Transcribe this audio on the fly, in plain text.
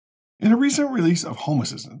In a recent release of Home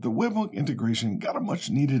Assistant, the Webhook integration got a much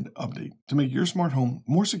needed update to make your smart home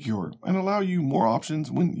more secure and allow you more options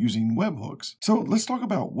when using webhooks. So let's talk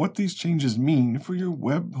about what these changes mean for your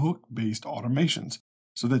webhook-based automations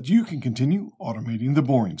so that you can continue automating the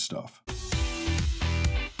boring stuff.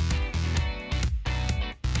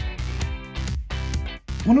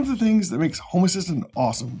 One of the things that makes Home Assistant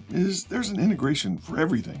awesome is there's an integration for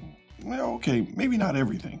everything. Well, okay, maybe not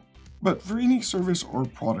everything. But for any service or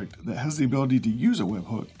product that has the ability to use a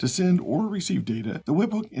webhook to send or receive data, the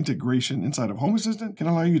webhook integration inside of Home Assistant can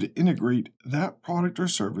allow you to integrate that product or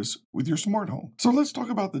service with your smart home. So let's talk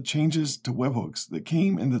about the changes to webhooks that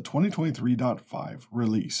came in the 2023.5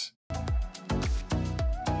 release.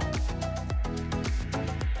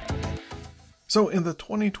 So in the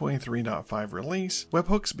 2023.5 release,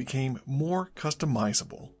 webhooks became more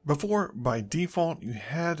customizable. Before, by default, you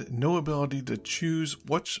had no ability to choose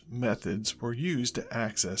which methods were used to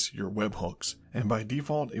access your webhooks. And by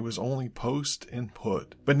default, it was only post and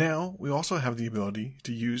put. But now we also have the ability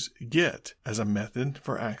to use get as a method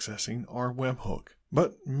for accessing our webhook.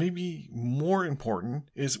 But maybe more important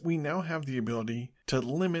is we now have the ability to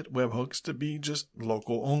limit webhooks to be just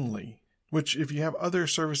local only, which if you have other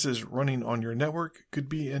services running on your network could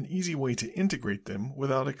be an easy way to integrate them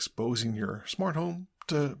without exposing your smart home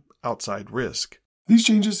to outside risk. These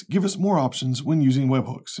changes give us more options when using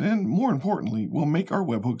webhooks, and more importantly, will make our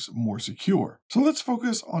webhooks more secure. So let's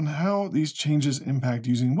focus on how these changes impact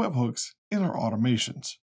using webhooks in our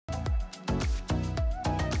automations.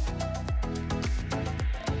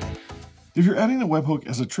 If you're adding a webhook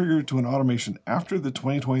as a trigger to an automation after the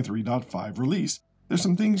 2023.5 release, there's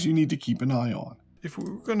some things you need to keep an eye on. If we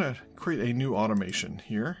were going to create a new automation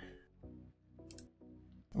here,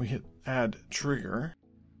 we hit add trigger,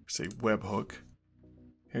 say webhook.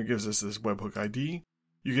 Here it gives us this webhook ID.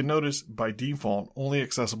 You can notice by default, only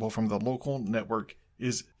accessible from the local network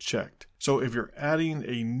is checked. So if you're adding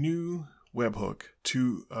a new webhook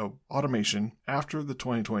to an automation after the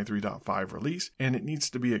 2023.5 release, and it needs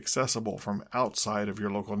to be accessible from outside of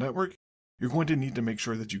your local network, you're going to need to make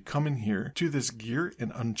sure that you come in here to this gear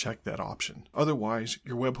and uncheck that option. Otherwise,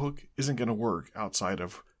 your webhook isn't going to work outside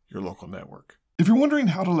of your local network. If you're wondering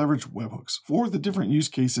how to leverage webhooks for the different use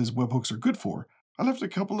cases webhooks are good for, I left a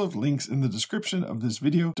couple of links in the description of this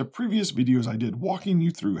video to previous videos I did walking you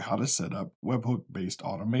through how to set up webhook-based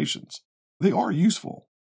automations. They are useful.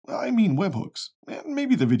 I mean webhooks, and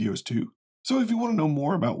maybe the videos too. So if you want to know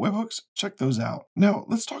more about webhooks, check those out. Now,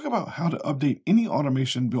 let's talk about how to update any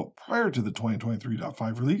automation built prior to the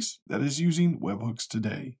 2023.5 release that is using webhooks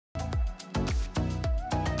today.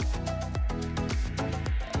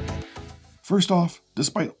 First off,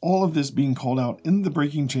 despite all of this being called out in the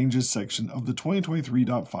breaking changes section of the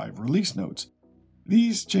 2023.5 release notes,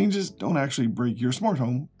 these changes don't actually break your smart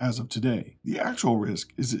home as of today. The actual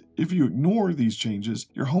risk is that if you ignore these changes,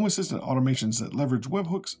 your Home Assistant automations that leverage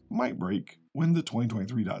webhooks might break when the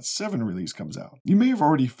 2023.7 release comes out. You may have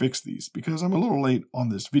already fixed these because I'm a little late on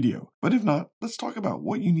this video, but if not, let's talk about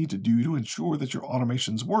what you need to do to ensure that your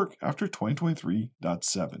automations work after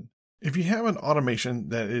 2023.7. If you have an automation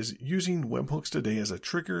that is using webhooks today as a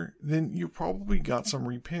trigger, then you probably got some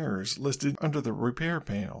repairs listed under the repair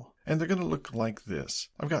panel, and they're going to look like this.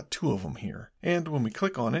 I've got two of them here, and when we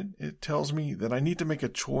click on it, it tells me that I need to make a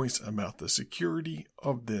choice about the security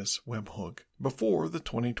of this webhook before the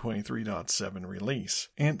 2023.7 release.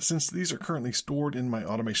 And since these are currently stored in my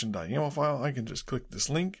automation.yaml file, I can just click this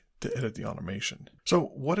link to edit the automation. So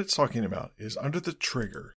what it's talking about is under the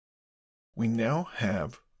trigger, we now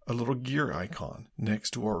have a little gear icon next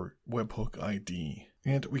to our webhook ID.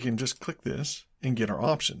 And we can just click this and get our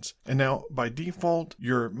options. And now by default,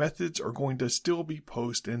 your methods are going to still be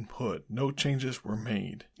post and put. No changes were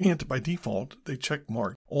made. And by default, they check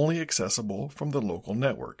mark only accessible from the local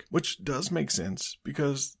network, which does make sense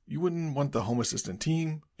because you wouldn't want the Home Assistant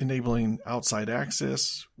team enabling outside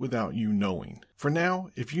access without you knowing. For now,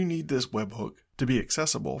 if you need this webhook to be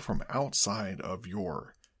accessible from outside of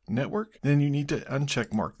your network, then you need to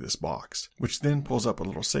uncheck mark this box, which then pulls up a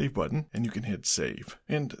little save button and you can hit save.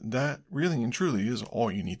 And that really and truly is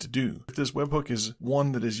all you need to do. If this webhook is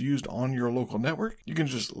one that is used on your local network, you can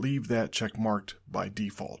just leave that check marked by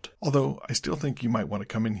default. Although I still think you might want to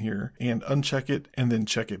come in here and uncheck it and then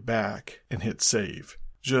check it back and hit save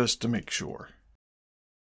just to make sure.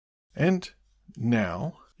 And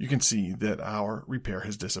now you can see that our repair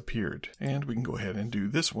has disappeared, and we can go ahead and do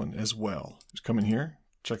this one as well. Just come in here,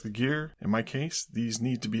 check the gear. In my case, these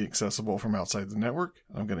need to be accessible from outside the network.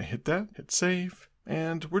 I'm going to hit that, hit save,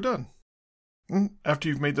 and we're done. After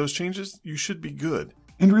you've made those changes, you should be good.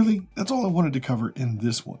 And really, that's all I wanted to cover in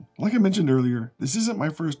this one. Like I mentioned earlier, this isn't my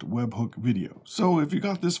first webhook video, so if you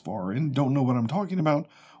got this far and don't know what I'm talking about,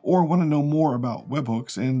 or want to know more about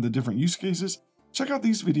webhooks and the different use cases, check out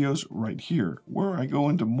these videos right here, where I go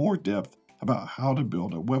into more depth about how to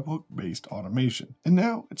build a webhook-based automation. And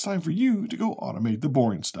now it's time for you to go automate the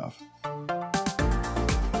boring stuff.